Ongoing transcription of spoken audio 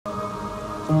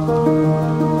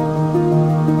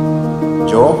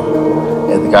Yo,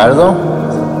 Edgardo,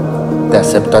 te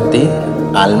acepto a ti,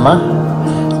 Alma,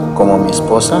 como mi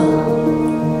esposa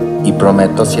y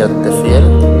prometo serte fiel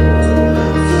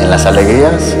en las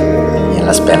alegrías y en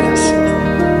las penas,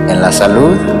 en la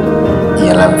salud y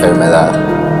en la enfermedad,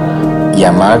 y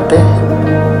amarte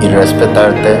y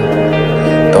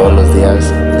respetarte todos los días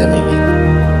de mi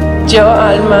vida. Yo,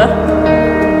 Alma,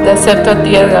 te acepto a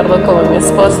ti, Edgardo, como mi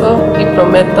esposo y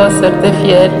prometo serte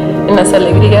fiel en las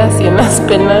alegrías y en las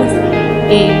penas,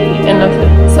 y en la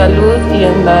salud y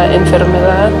en la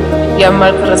enfermedad, y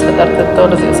amarte y respetarte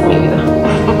todos los días de mi vida.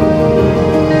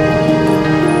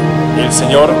 El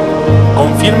Señor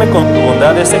confirme con tu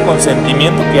bondad este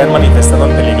consentimiento que han manifestado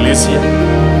ante la Iglesia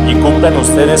y cumplan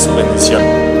ustedes su bendición.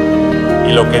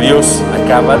 Y lo que Dios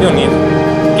acaba de unir,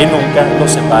 que nunca lo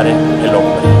separe el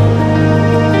hombre.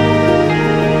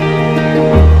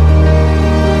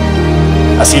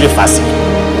 Así de fácil,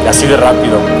 así de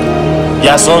rápido.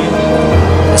 Ya son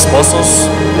esposos,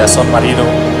 ya son marido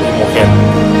y mujer.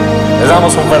 Les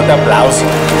damos un fuerte aplauso.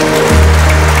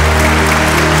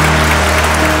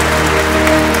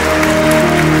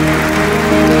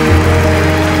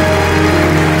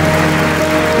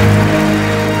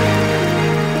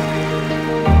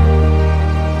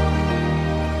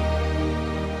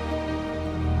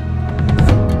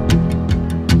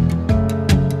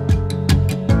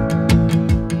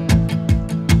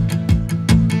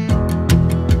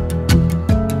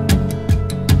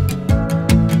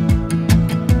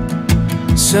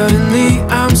 Suddenly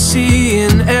I'm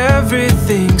seeing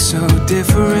everything so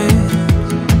different,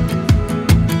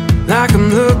 like I'm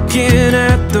looking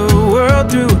at the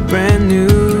world through a brand new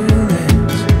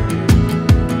lens.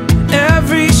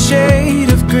 Every shade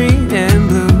of green and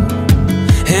blue,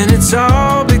 and it's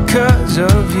all because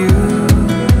of you.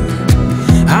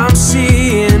 I'm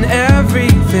seeing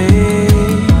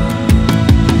everything.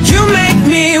 You make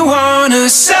me wanna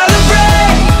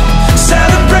celebrate,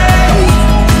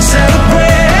 celebrate, celebrate.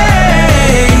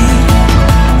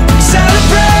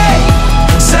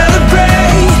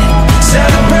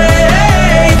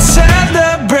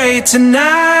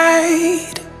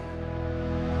 Tonight,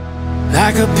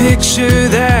 like a picture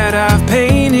that I've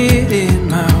painted in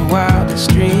my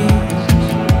wildest dreams,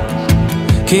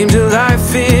 came to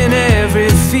life in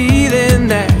every feeling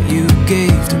that you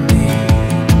gave to me.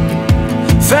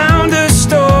 Found a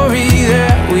story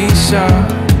that we saw,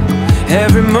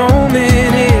 every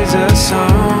moment is a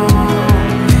song.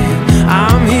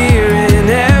 I'm hearing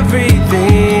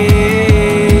everything.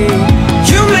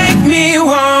 You make me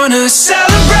wanna celebrate.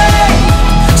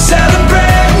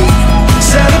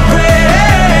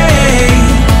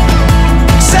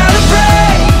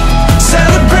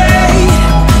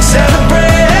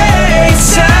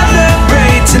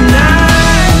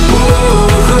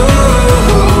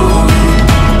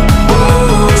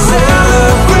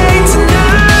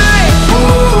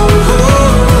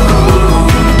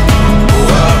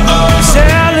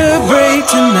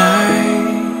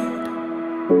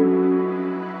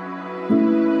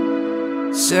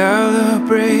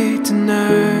 Celebrate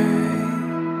tonight.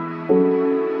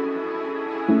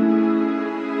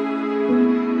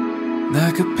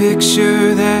 Like a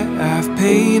picture that I've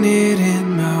painted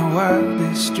in my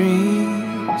wildest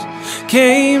dreams,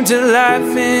 came to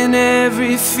life in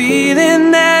every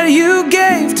feeling that you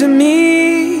gave to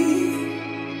me.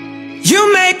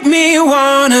 You make me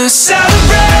wanna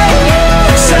celebrate.